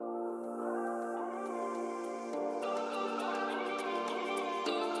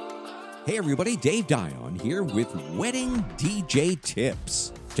Hey everybody, Dave Dion here with Wedding DJ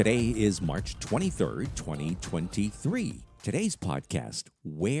Tips. Today is March 23rd, 2023. Today's podcast,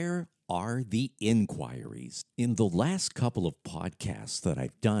 Where Are the Inquiries? In the last couple of podcasts that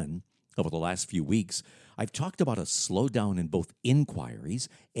I've done over the last few weeks, I've talked about a slowdown in both inquiries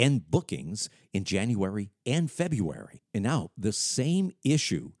and bookings in January and February. And now the same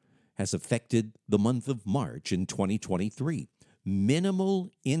issue has affected the month of March in 2023. Minimal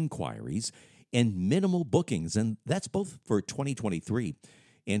inquiries and minimal bookings, and that's both for 2023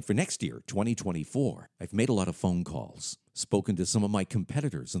 and for next year, 2024. I've made a lot of phone calls, spoken to some of my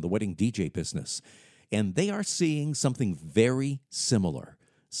competitors in the wedding DJ business, and they are seeing something very similar.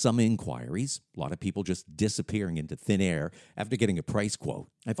 Some inquiries, a lot of people just disappearing into thin air after getting a price quote.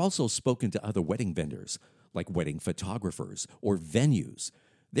 I've also spoken to other wedding vendors, like wedding photographers or venues.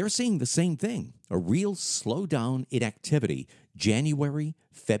 They're seeing the same thing, a real slowdown in activity January,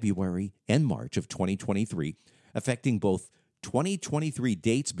 February, and March of 2023, affecting both 2023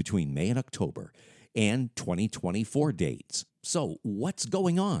 dates between May and October and 2024 dates. So what's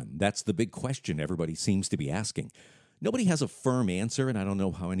going on? That's the big question everybody seems to be asking. Nobody has a firm answer, and I don't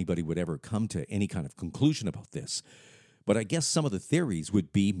know how anybody would ever come to any kind of conclusion about this. But I guess some of the theories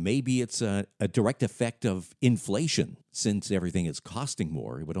would be maybe it's a direct effect of inflation. Since everything is costing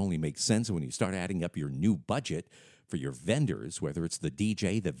more, it would only make sense when you start adding up your new budget for your vendors, whether it's the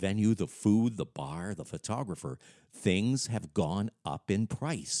DJ, the venue, the food, the bar, the photographer, things have gone up in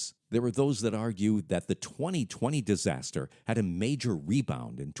price. There are those that argue that the 2020 disaster had a major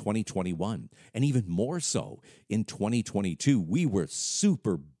rebound in 2021, and even more so in 2022. We were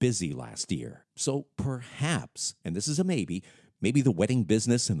super busy last year. So perhaps, and this is a maybe the wedding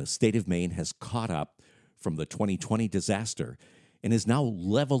business in the state of Maine has caught up from the 2020 disaster and is now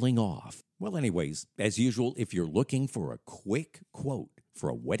leveling off. Well, anyways, as usual, if you're looking for a quick quote for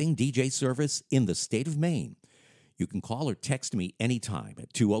a wedding DJ service in the state of Maine, you can call or text me anytime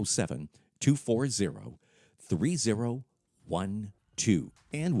at 207-240-3012.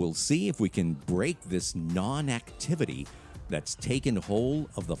 And we'll see if we can break this non-activity that's taken hold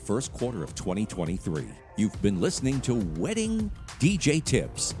of the first quarter of 2023. You've been listening to Wedding DJ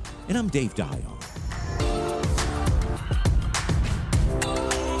Tips, and I'm Dave Dion.